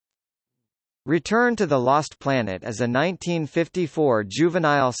Return to the Lost Planet is a 1954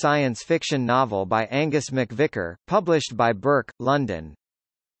 juvenile science fiction novel by Angus MacVicar, published by Burke, London.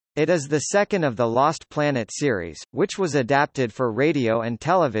 It is the second of the Lost Planet series, which was adapted for radio and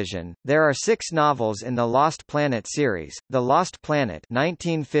television. There are 6 novels in the Lost Planet series: The Lost Planet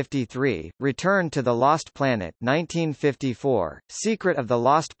 1953, Return to the Lost Planet 1954, Secret of the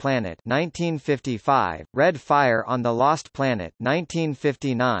Lost Planet 1955, Red Fire on the Lost Planet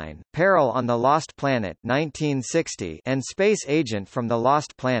 1959, Peril on the Lost Planet 1960, and Space Agent from the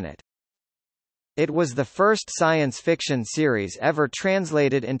Lost Planet. It was the first science fiction series ever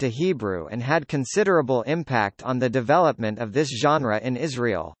translated into Hebrew and had considerable impact on the development of this genre in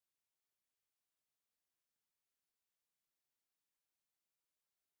Israel.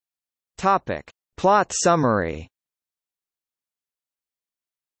 Topic: Plot summary.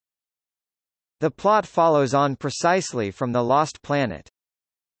 The plot follows on precisely from The Lost Planet.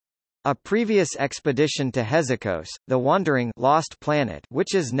 A previous expedition to Hezekos, the wandering lost planet,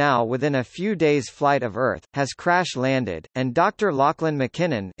 which is now within a few days' flight of Earth, has crash-landed, and Dr. Lachlan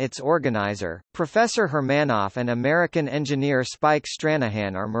McKinnon, its organizer, Professor Hermanoff and American engineer Spike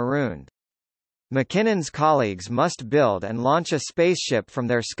Stranahan are marooned. McKinnon's colleagues must build and launch a spaceship from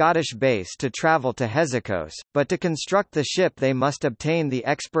their Scottish base to travel to Hezekos, but to construct the ship they must obtain the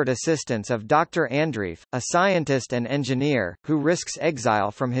expert assistance of Dr. Andreef, a scientist and engineer, who risks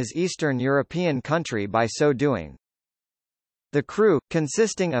exile from his Eastern European country by so doing. The crew,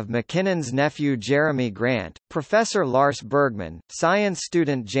 consisting of McKinnon's nephew Jeremy Grant, Professor Lars Bergman, science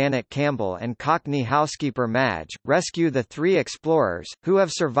student Janet Campbell and Cockney housekeeper Madge, rescue the 3 explorers, who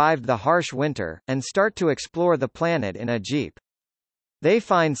have survived the harsh winter, and start to explore the planet in a jeep. They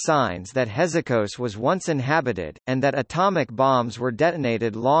find signs that Hezekos was once inhabited, and that atomic bombs were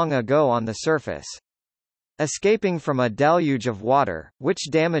detonated long ago on the surface. Escaping from a deluge of water, which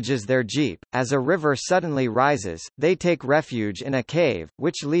damages their jeep, as a river suddenly rises, they take refuge in a cave,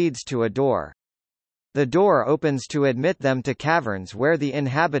 which leads to a door. The door opens to admit them to caverns where the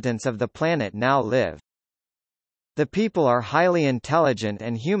inhabitants of the planet now live. The people are highly intelligent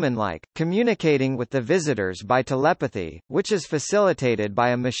and human-like, communicating with the visitors by telepathy, which is facilitated by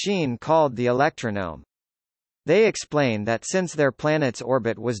a machine called the electronome. They explain that since their planet's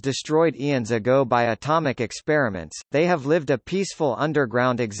orbit was destroyed eons ago by atomic experiments, they have lived a peaceful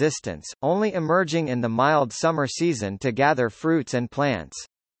underground existence, only emerging in the mild summer season to gather fruits and plants.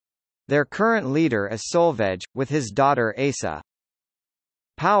 Their current leader is Solveig, with his daughter Asa.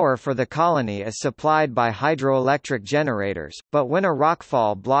 Power for the colony is supplied by hydroelectric generators, but when a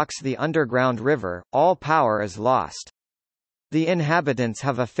rockfall blocks the underground river, all power is lost. The inhabitants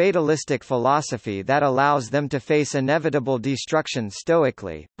have a fatalistic philosophy that allows them to face inevitable destruction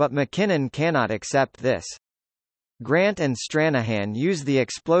stoically, but McKinnon cannot accept this. Grant and Stranahan use the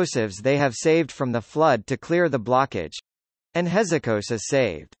explosives they have saved from the flood to clear the blockage, and Hezekos is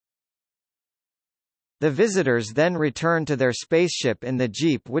saved. The visitors then return to their spaceship in the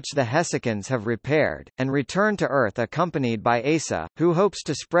jeep which the Hesekans have repaired, and return to Earth accompanied by Asa, who hopes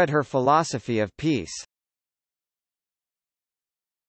to spread her philosophy of peace.